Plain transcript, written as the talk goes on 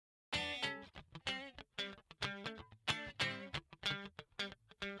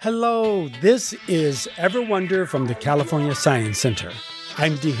Hello, this is Ever Wonder from the California Science Center.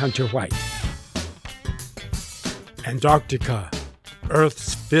 I'm D. Hunter White. Antarctica,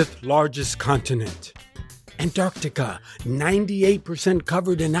 Earth's fifth largest continent. Antarctica, 98%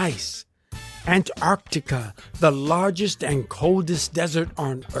 covered in ice. Antarctica, the largest and coldest desert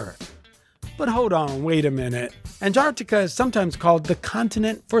on Earth. But hold on, wait a minute. Antarctica is sometimes called the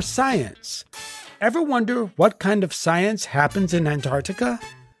continent for science. Ever wonder what kind of science happens in Antarctica?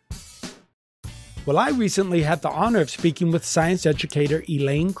 Well, I recently had the honor of speaking with science educator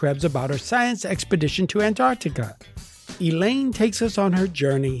Elaine Krebs about her science expedition to Antarctica. Elaine takes us on her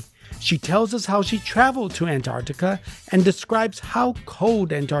journey. She tells us how she traveled to Antarctica and describes how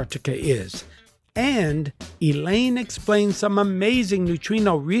cold Antarctica is. And Elaine explains some amazing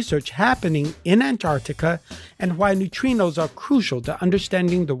neutrino research happening in Antarctica and why neutrinos are crucial to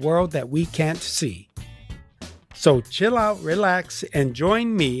understanding the world that we can't see. So chill out, relax, and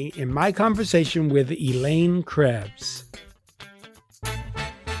join me in my conversation with Elaine Krebs.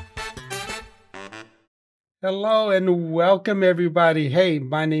 Hello and welcome, everybody. Hey,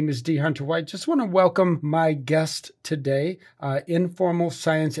 my name is D. Hunter White. Just want to welcome my guest today, informal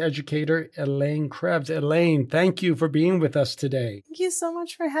science educator Elaine Krebs. Elaine, thank you for being with us today. Thank you so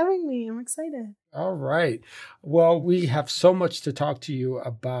much for having me. I'm excited. All right. Well, we have so much to talk to you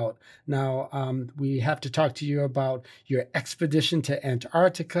about. Now, we have to talk to you about your expedition to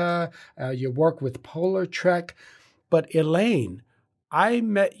Antarctica, your work with Polar Trek. But Elaine, I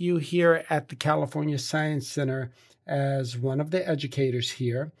met you here at the California Science Center as one of the educators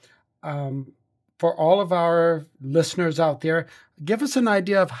here. For all of our listeners out there, give us an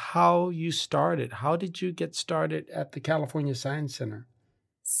idea of how you started. How did you get started at the California Science Center?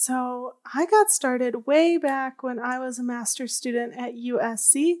 So I got started way back when I was a master's student at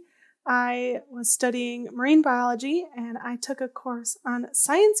USC. I was studying marine biology and I took a course on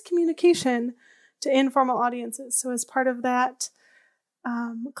science communication to informal audiences. So as part of that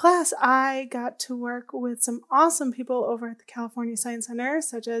class, I got to work with some awesome people over at the California Science Center,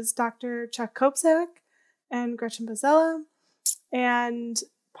 such as Dr. Chuck Kopczak and Gretchen Bazella. And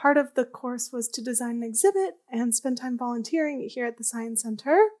part of the course was to design an exhibit and spend time volunteering here at the Science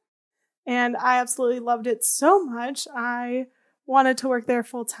Center. And I absolutely loved it so much, I wanted to work there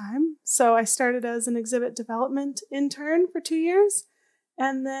full time. So I started as an exhibit development intern for 2 years.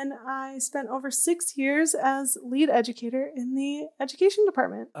 And then I spent over 6 years as lead educator in the education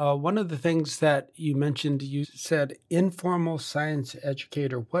department. One of the things that you mentioned, you said informal science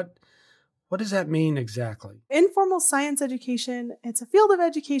educator. What does that mean exactly? Informal science education, it's a field of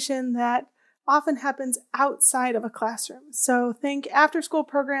education that often happens outside of a classroom. So think after-school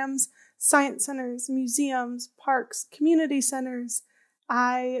programs, science centers, museums, parks, community centers.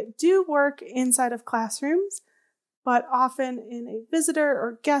 I do work inside of classrooms, but often in a visitor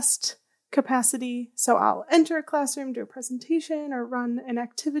or guest capacity. So I'll enter a classroom, do a presentation, or run an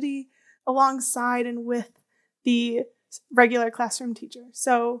activity alongside and with the regular classroom teacher.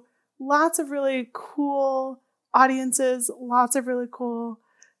 So lots of really cool audiences, lots of really cool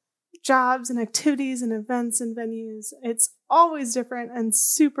jobs and activities and events and venues. It's always different and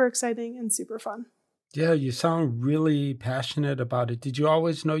super exciting and super fun. Yeah, you sound really passionate about it. Did you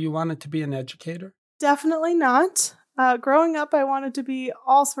always know you wanted to be an educator? Definitely not. Growing up, I wanted to be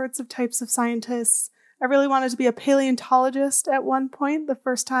all sorts of types of scientists. I really wanted to be a paleontologist at one point, the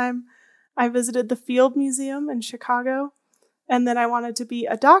first time I visited the Field Museum in Chicago. And then I wanted to be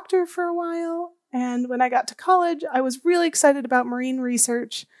a doctor for a while. And when I got to college, I was really excited about marine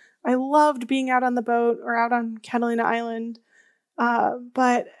research. I loved being out on the boat or out on Catalina Island.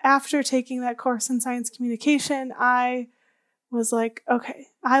 But after taking that course in science communication, I was like, okay,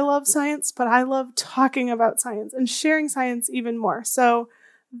 I love science, but I love talking about science and sharing science even more. So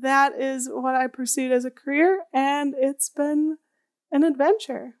that is what I pursued as a career, and it's been an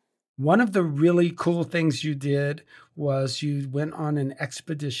adventure. One of the really cool things you did was you went on an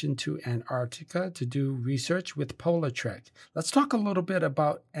expedition to Antarctica to do research with Polar Trek. Let's talk a little bit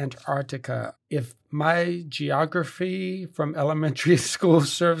about Antarctica. If my geography from elementary school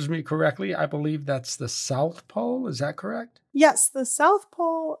serves me correctly, I believe that's the South Pole. Is that correct? Yes, the South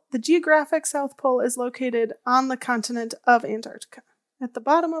Pole, the geographic South Pole is located on the continent of Antarctica, at the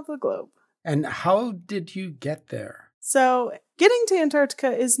bottom of the globe. And how did you get there? So getting to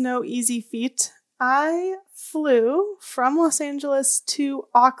Antarctica is no easy feat. I flew from Los Angeles to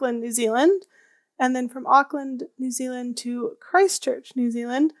Auckland, New Zealand, and then from Auckland, New Zealand to Christchurch, New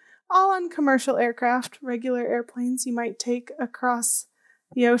Zealand, all on commercial aircraft, regular airplanes you might take across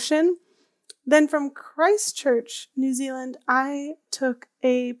the ocean. Then from Christchurch, New Zealand, I took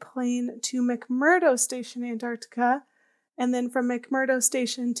a plane to McMurdo Station, Antarctica, and then from McMurdo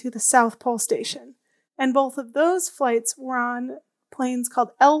Station to the South Pole Station. And both of those flights were on planes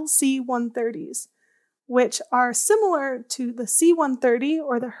called LC-130s, which are similar to the C-130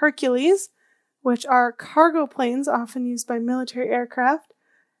 or the Hercules, which are cargo planes often used by military aircraft.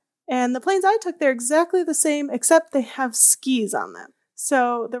 And the planes I took, they're exactly the same, except they have skis on them.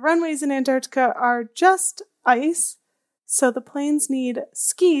 So the runways in Antarctica are just ice, so the planes need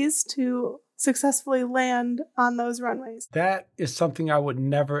skis to successfully land on those runways. That is something I would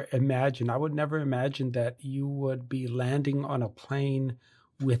never imagine. I would never imagine that you would be landing on a plane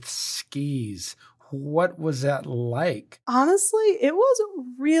with skis. What was that like? Honestly, it was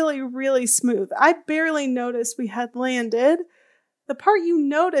really, really smooth. I barely noticed we had landed. The part you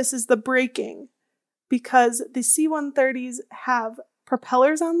notice is the braking, because the C-130s have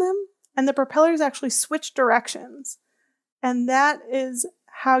propellers on them, and the propellers actually switch directions. And that is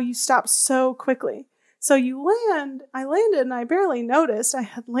how you stop so quickly. So you land, I landed and I barely noticed I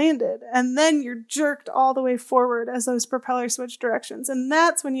had landed. And then you're jerked all the way forward as those propellers switch directions. And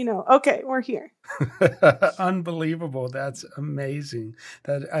that's when you know, okay, we're here. Unbelievable. That's amazing.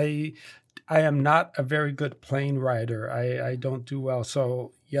 That I am not a very good plane rider. I don't do well.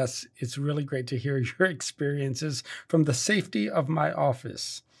 So yes, it's really great to hear your experiences from the safety of my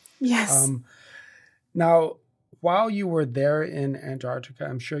office. Yes. Now, while you were there in Antarctica,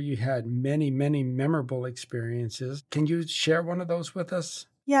 I'm sure you had many, many memorable experiences. Can you share one of those with us?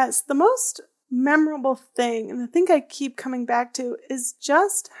 Yes, the most memorable thing, and the thing I keep coming back to, is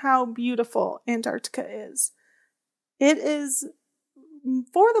just how beautiful Antarctica is. It is,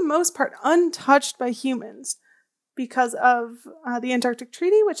 for the most part, untouched by humans because of the Antarctic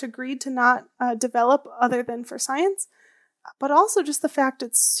Treaty, which agreed to not develop other than for science. But also just the fact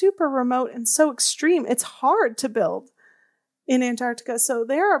it's super remote and so extreme. It's hard to build in Antarctica. So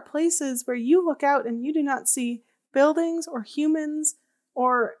there are places where you look out and you do not see buildings or humans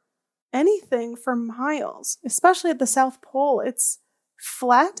or anything for miles, especially at the South Pole. It's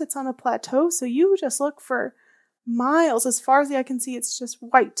flat. It's on a plateau. So you just look for miles. As far as the eye can see, it's just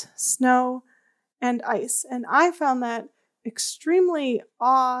white snow and ice. And I found that extremely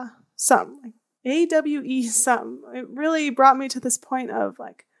awesome. AWE-some. It really brought me to this point of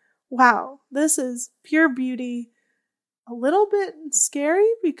like, wow, this is pure beauty. A little bit scary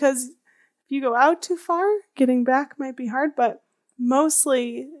because if you go out too far, getting back might be hard, but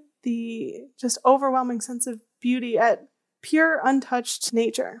mostly the just overwhelming sense of beauty at pure untouched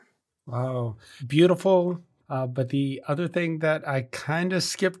nature. Wow, beautiful. But the other thing that I kind of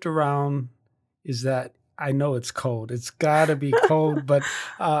skipped around is that I know it's cold. It's got to be cold, but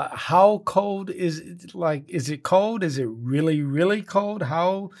how cold is it? Like, is it cold? Is it really, really cold?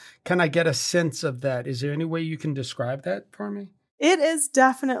 How can I get a sense of that? Is there any way you can describe that for me? It is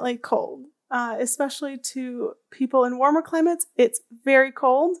definitely cold, especially to people in warmer climates. It's very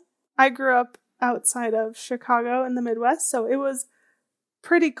cold. I grew up outside of Chicago in the Midwest, so it was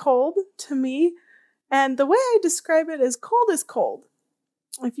pretty cold to me. And the way I describe it is cold is cold.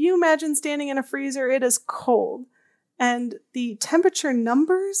 If you imagine standing in a freezer, it is cold. And the temperature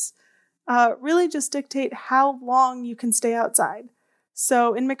numbers really just dictate how long you can stay outside.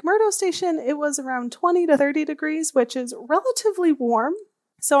 So in McMurdo Station, it was around 20 to 30 degrees, which is relatively warm.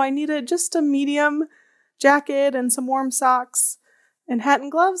 So I needed just a medium jacket and some warm socks and hat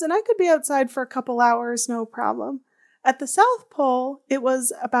and gloves, and I could be outside for a couple hours, no problem. At the South Pole, it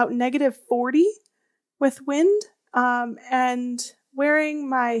was about -40 with wind, and wearing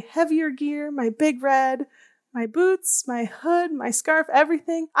my heavier gear, my big red, my boots, my hood, my scarf,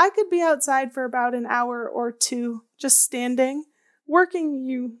 everything, I could be outside for about an hour or two, just standing. Working,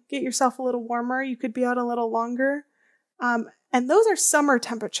 you get yourself a little warmer. You could be out a little longer. And those are summer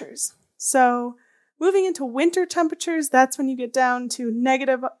temperatures. So moving into winter temperatures, that's when you get down to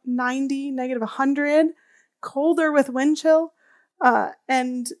 -90, -100, colder with wind chill.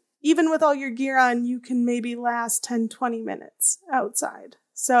 And even with all your gear on, you can maybe last 10, 20 minutes outside.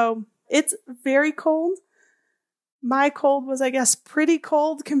 So it's very cold. My cold was, I guess, pretty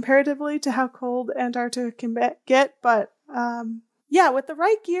cold comparatively to how cold Antarctica can get. But yeah, with the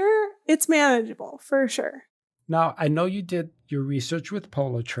right gear, it's manageable for sure. Now, I know you did your research with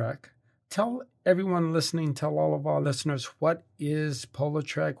Polar Trek. Tell everyone listening, tell all of our listeners, what is Polar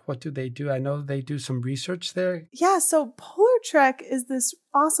Trek? What do they do? I know they do some research there. Yeah, so Polar Trek is this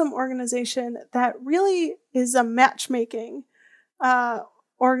awesome organization that really is a matchmaking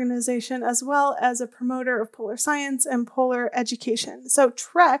organization as well as a promoter of polar science and polar education. So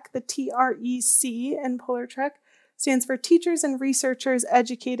TREC, the TREC in Polar Trek, stands for Teachers and Researchers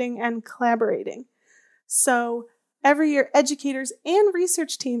Educating and Collaborating. So every year, educators and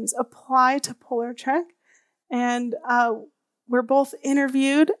research teams apply to Polar Trek, And we're both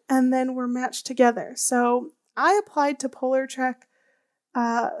interviewed and then we're matched together. So I applied to Polar Trek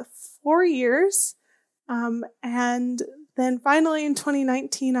 4 years. And then finally in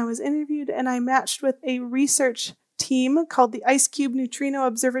 2019, I was interviewed and I matched with a research team called the IceCube Neutrino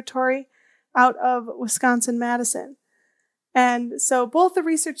Observatory out of Wisconsin-Madison. And so both the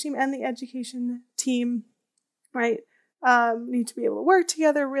research team and the education team, right, need to be able to work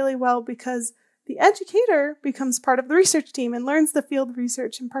together really well, because the educator becomes part of the research team and learns the field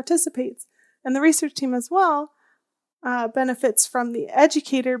research and participates. And the research team as well benefits from the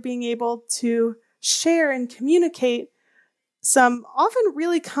educator being able to share and communicate some often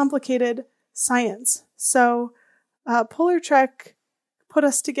really complicated science. So Polar Trek put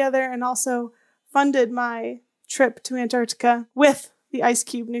us together and also funded my trip to Antarctica with the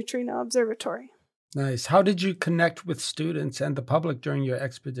IceCube Neutrino Observatory. Nice. How did you connect with students and the public during your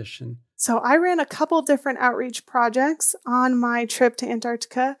expedition? So I ran a couple different outreach projects on my trip to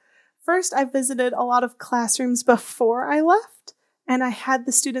Antarctica. First, I visited a lot of classrooms before I left, and I had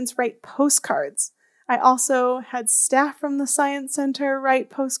the students write postcards. I also had staff from the Science Center write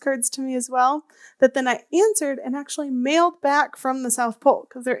postcards to me as well, that then I answered and actually mailed back from the South Pole,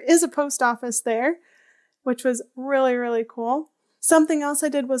 because there is a post office there, which was really, really cool. Something else I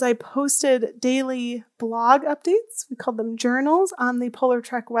did was I posted daily blog updates. We called them journals on the Polar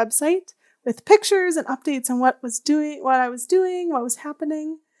Trek website with pictures and updates on what I was doing, what was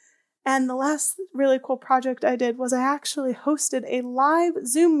happening. And the last really cool project I did was I actually hosted a live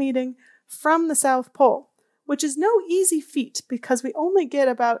Zoom meeting from the South Pole, which is no easy feat because we only get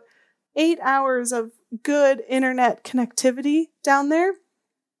about 8 hours of good internet connectivity down there.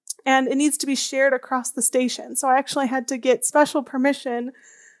 And it needs to be shared across the station. So I actually had to get special permission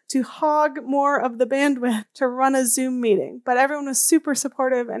to hog more of the bandwidth to run a Zoom meeting. But everyone was super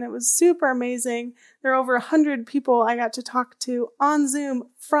supportive and it was super amazing. There are over 100 people I got to talk to on Zoom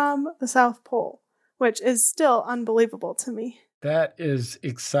from the South Pole, which is still unbelievable to me. That is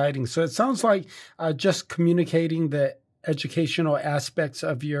exciting. So it sounds like just communicating the educational aspects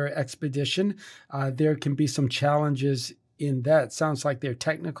of your expedition, there can be some challenges in that. Sounds like there are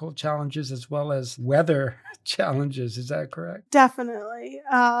technical challenges as well as weather challenges. Is that correct? Definitely.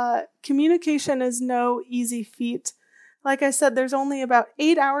 Communication is no easy feat. Like I said, there's only about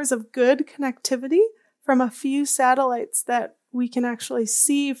 8 hours of good connectivity from a few satellites that we can actually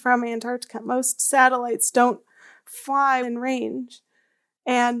see from Antarctica. Most satellites don't fly in range.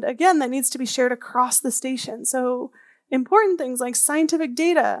 And again, that needs to be shared across the station. So important things like scientific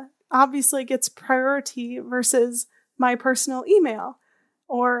data obviously gets priority versus my personal email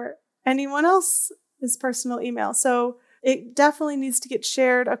or anyone else's personal email. So it definitely needs to get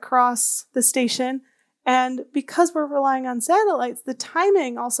shared across the station. And because we're relying on satellites, the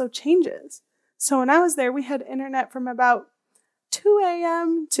timing also changes. So when I was there, we had internet from about 2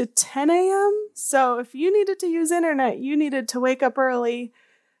 a.m. to 10 a.m. So if you needed to use internet, you needed to wake up early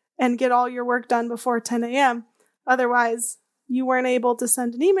and get all your work done before 10 a.m. Otherwise, you weren't able to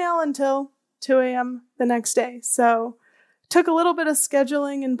send an email until 2 a.m. the next day. So it took a little bit of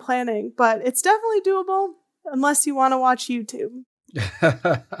scheduling and planning, but it's definitely doable unless you want to watch YouTube.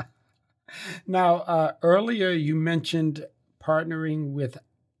 Now, earlier you mentioned partnering with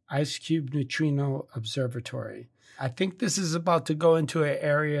IceCube Neutrino Observatory. I think this is about to go into an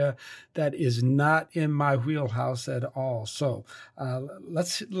area that is not in my wheelhouse at all. So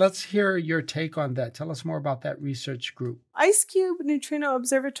let's hear your take on that. Tell us more about that research group. IceCube Neutrino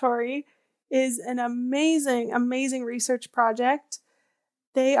Observatory is an amazing, amazing research project.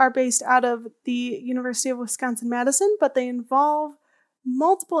 They are based out of the University of Wisconsin-Madison, but they involve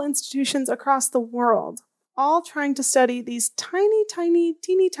multiple institutions across the world, all trying to study these tiny, tiny,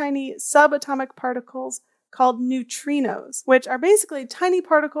 teeny tiny subatomic particles called neutrinos, which are basically tiny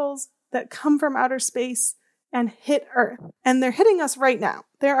particles that come from outer space and hit Earth. And they're hitting us right now.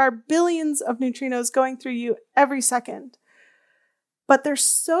 There are billions of neutrinos going through you every second. But they're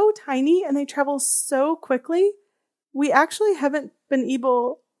so tiny and they travel so quickly, we actually haven't been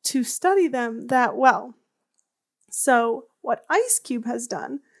able to study them that well. So what IceCube has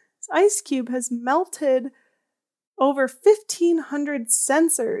done is IceCube has melted over 1,500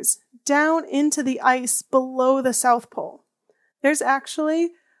 sensors down into the ice below the South Pole. There's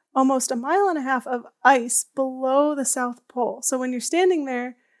actually almost 1.5 miles of ice below the South Pole. So when you're standing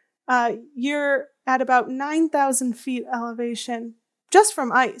there, you're at about 9,000 feet elevation just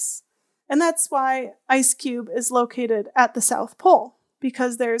from ice. And that's why IceCube is located at the South Pole,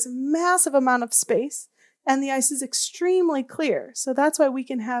 because there's a massive amount of space and the ice is extremely clear. So that's why we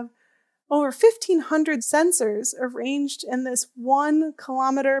can have over 1,500 sensors arranged in this 1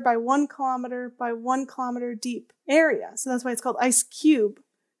 kilometer by 1 kilometer by 1 kilometer deep area. So that's why it's called Ice Cube,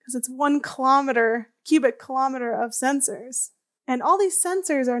 because it's 1 cubic kilometer of sensors. And all these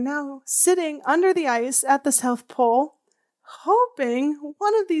sensors are now sitting under the ice at the South Pole, hoping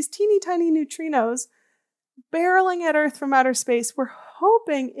one of these teeny tiny neutrinos barreling at Earth from outer space, we're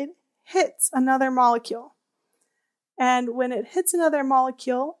hoping it hits another molecule. And when it hits another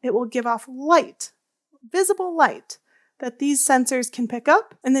molecule, it will give off light, visible light, that these sensors can pick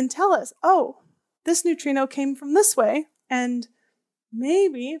up and then tell us, oh, this neutrino came from this way. And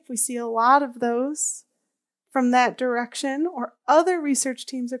maybe if we see a lot of those from that direction, or other research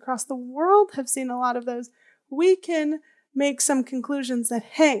teams across the world have seen a lot of those, we can make some conclusions that,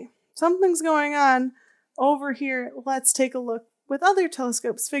 hey, something's going on over here. Let's take a look with other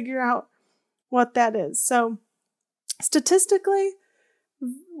telescopes, figure out what that is. So statistically,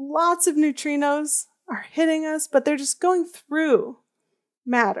 lots of neutrinos are hitting us, but they're just going through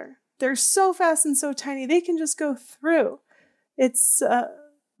matter. They're so fast and so tiny, they can just go through. It's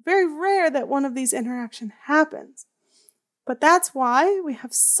very rare that one of these interactions happens. But that's why we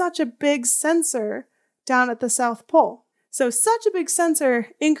have such a big sensor down at the South Pole. So such a big sensor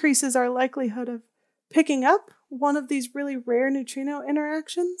increases our likelihood of picking up one of these really rare neutrino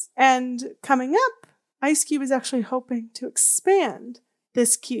interactions. And coming up, Ice Cube is actually hoping to expand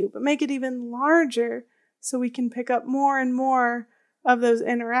this cube, make it even larger so we can pick up more and more of those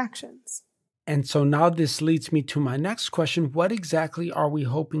interactions. And so now this leads me to my next question. What exactly are we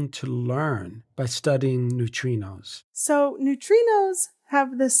hoping to learn by studying neutrinos? So neutrinos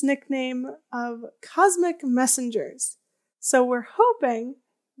have this nickname of cosmic messengers. So we're hoping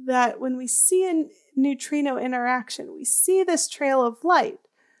that when we see a neutrino interaction, we see this trail of light,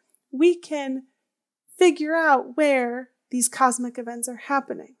 we can figure out where these cosmic events are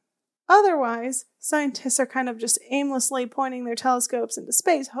happening. Otherwise, scientists are kind of just aimlessly pointing their telescopes into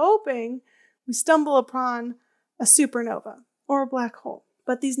space, hoping we stumble upon a supernova or a black hole.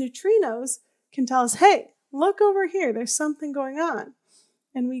 But these neutrinos can tell us, hey, look over here, there's something going on.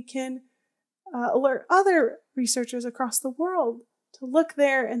 And we can alert other researchers across the world to look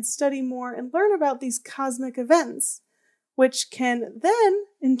there and study more and learn about these cosmic events, which can then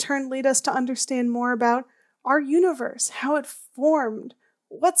in turn lead us to understand more about our universe, how it formed,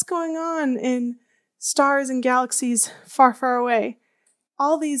 what's going on in stars and galaxies far, far away.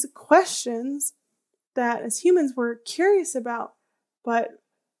 All these questions that as humans we're curious about, but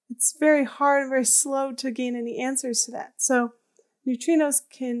it's very hard and very slow to gain any answers to that. So neutrinos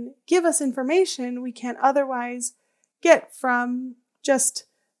can give us information we can't otherwise get from just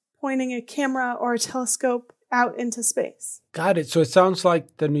pointing a camera or a telescope out into space. Got it. So it sounds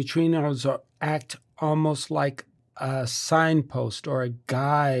like the neutrinos act almost like a signpost or a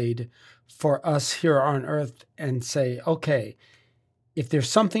guide for us here on Earth and say, okay, if there's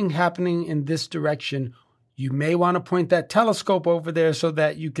something happening in this direction, you may want to point that telescope over there so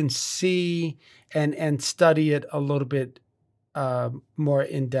that you can see and study it a little bit more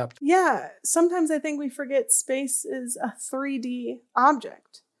in depth. Yeah, sometimes I think we forget space is a 3D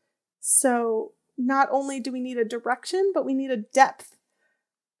object. So not only do we need a direction, but we need a depth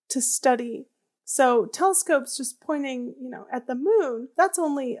to study. So telescopes just pointing, at the moon, that's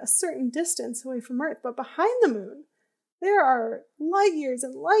only a certain distance away from Earth. But behind the moon, there are light years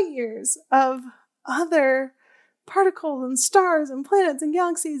and light years of other particles and stars and planets and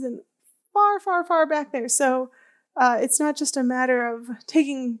galaxies and far, far, far back there. So it's not just a matter of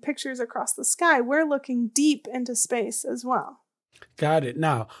taking pictures across the sky. We're looking deep into space as well. Got it.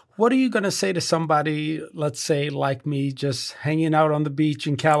 Now, what are you going to say to somebody, let's say like me, just hanging out on the beach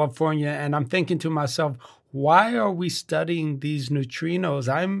in California, and I'm thinking to myself, why are we studying these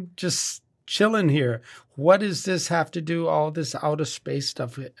neutrinos? I'm just chilling here. What does this have to do, all this outer space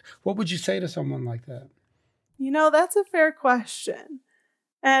stuff? What would you say to someone like that? That's a fair question.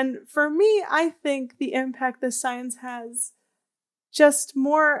 And for me, I think the impact this science has just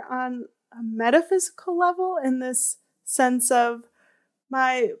more on a metaphysical level, in this sense of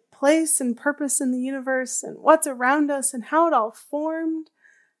my place and purpose in the universe and what's around us and how it all formed.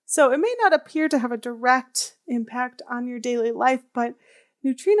 So it may not appear to have a direct impact on your daily life, but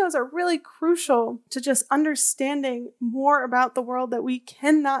neutrinos are really crucial to just understanding more about the world that we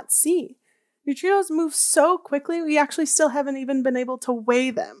cannot see. Neutrinos move so quickly, we actually still haven't even been able to weigh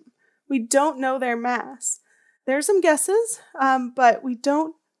them. We don't know their mass. There are some guesses, but we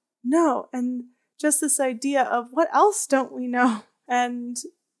don't know. And just this idea of what else don't we know? And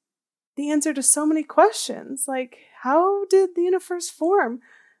the answer to so many questions, like how did the universe form?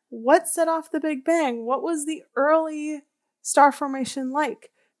 What set off the Big Bang? What was the early star formation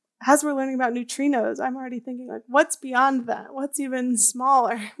like? as we're learning about neutrinos, I'm already thinking, like, what's beyond that? What's even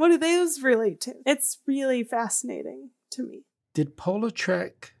smaller? What do those relate to? It's really fascinating to me. Did Polar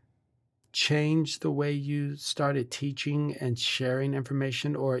Trek change the way you started teaching and sharing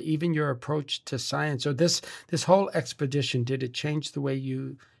information, or even your approach to science? Or this whole expedition, did it change the way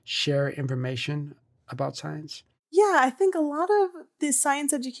you share information about science? Yeah, I think a lot of the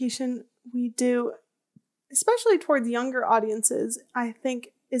science education we do, especially towards younger audiences, I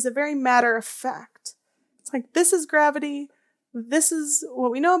think is a very matter of fact. It's like, this is gravity, this is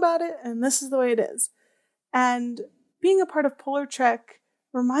what we know about it, and this is the way it is. And being a part of Polar Trek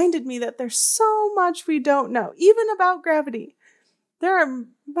reminded me that there's so much we don't know, even about gravity. There are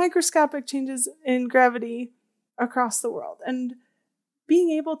microscopic changes in gravity across the world. And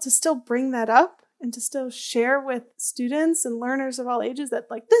being able to still bring that up and to still share with students and learners of all ages that,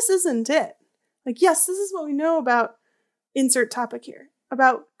 like, this isn't it. Like, yes, this is what we know about insert topic here,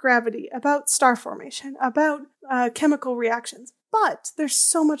 about gravity, about star formation, about chemical reactions. But there's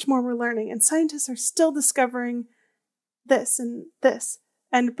so much more we're learning, and scientists are still discovering this and this,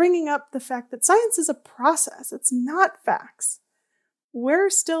 and bringing up the fact that science is a process. It's not facts. We're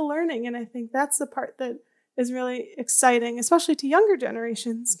still learning, and I think that's the part that is really exciting, especially to younger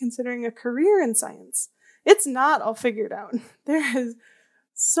generations considering a career in science. It's not all figured out. There is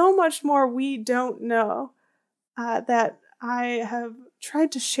so much more we don't know that I have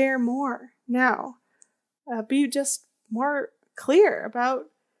tried to share more now. Be just more clear about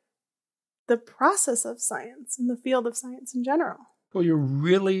the process of science and the field of science in general. Well, you're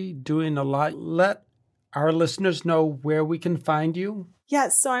really doing a lot. Let our listeners know where we can find you.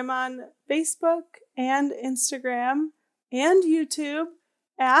 Yes, so I'm on Facebook and Instagram and YouTube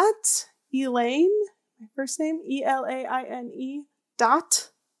at Elaine, my first name, ELAINE,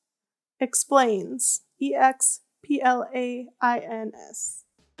 explains, EXPLAINS.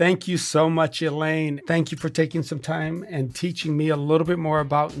 Thank you so much, Elaine. Thank you for taking some time and teaching me a little bit more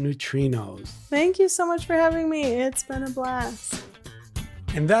about neutrinos. Thank you so much for having me. It's been a blast.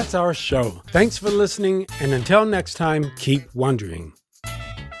 And that's our show. Thanks for listening, and until next time, keep wondering.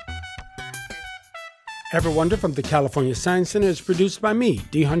 Ever Wonder from the California Science Center is produced by me,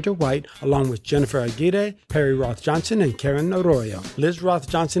 D. Hunter White, along with Jennifer Aguirre, Perry Roth-Johnson, and Karen Arroyo. Liz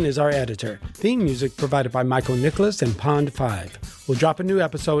Roth-Johnson is our editor. Theme music provided by Michael Nicholas and Pond 5. We'll drop a new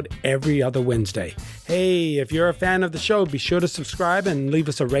episode every other Wednesday. Hey, if you're a fan of the show, be sure to subscribe and leave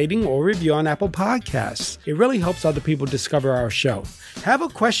us a rating or review on Apple Podcasts. It really helps other people discover our show. Have a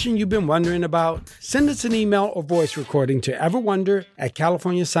question you've been wondering about? Send us an email or voice recording to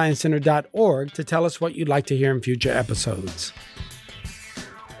everwonder@californiasciencecenter.org to tell us what you'd like to hear in future episodes.